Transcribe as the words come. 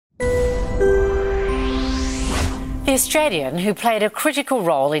The Australian, who played a critical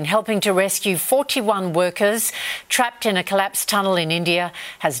role in helping to rescue 41 workers trapped in a collapsed tunnel in India,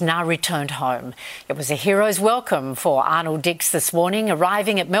 has now returned home. It was a hero's welcome for Arnold Dix this morning,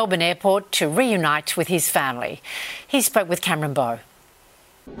 arriving at Melbourne Airport to reunite with his family. He spoke with Cameron Bowe.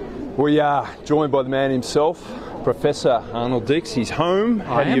 We are joined by the man himself, Professor Arnold Dix. He's home.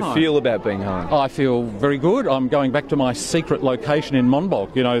 How do you feel about being home? I feel very good. I'm going back to my secret location in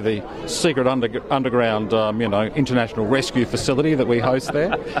Monbulk, the secret underground, international rescue facility that we host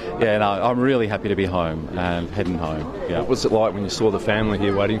there. I'm really happy to be home and heading home. Yeah. What was it like when you saw the family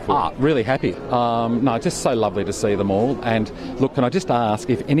here waiting for you? Really happy. Just so lovely to see them all. And look, can I just ask,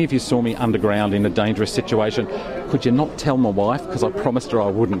 if any of you saw me underground in a dangerous situation, could you not tell my wife? Because I promised her I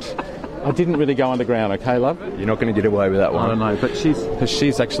wouldn't. I didn't really go underground, okay, love? You're not going to get away with that one. I don't know, but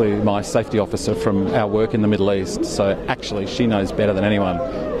she's actually my safety officer from our work in the Middle East, so actually she knows better than anyone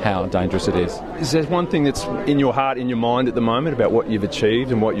how dangerous it is. Is there one thing that's in your heart, in your mind at the moment about what you've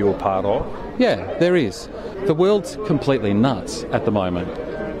achieved and what you're part of? Yeah, there is. The world's completely nuts at the moment,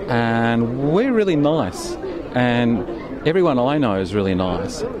 and we're really nice, and everyone I know is really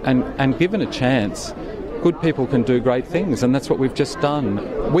nice, and given a chance, good people can do great things, and that's what we've just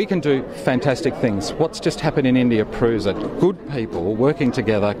done. We can do fantastic things. What's just happened in India proves it. Good people working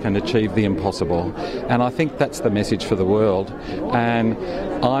together can achieve the impossible, and I think that's the message for the world, and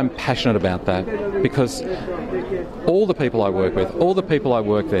I'm passionate about that because all the people I work with, all the people I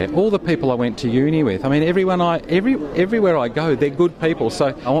work there, all the people I went to uni with, everywhere I go, they're good people.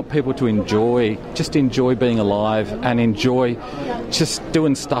 So I want people to enjoy being alive and enjoy just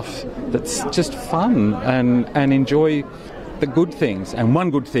doing stuff that's just fun and enjoy the good things. And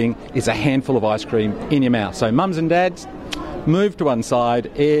one good thing is a handful of ice cream in your mouth. So mums and dads, move to one side.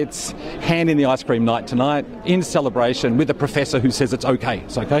 It's hand in the ice cream night tonight in celebration with a professor who says it's okay.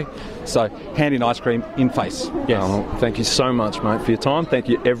 It's okay. So hand in ice cream in face. Yes. Thank you so much, mate, for your time. Thank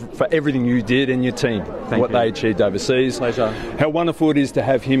you for everything you did and your team. What they achieved overseas. Pleasure. How wonderful it is to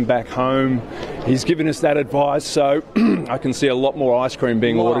have him back home. He's given us that advice, so I can see a lot more ice cream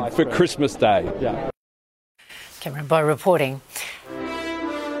being ordered for Christmas Day. Cameron Bowe reporting.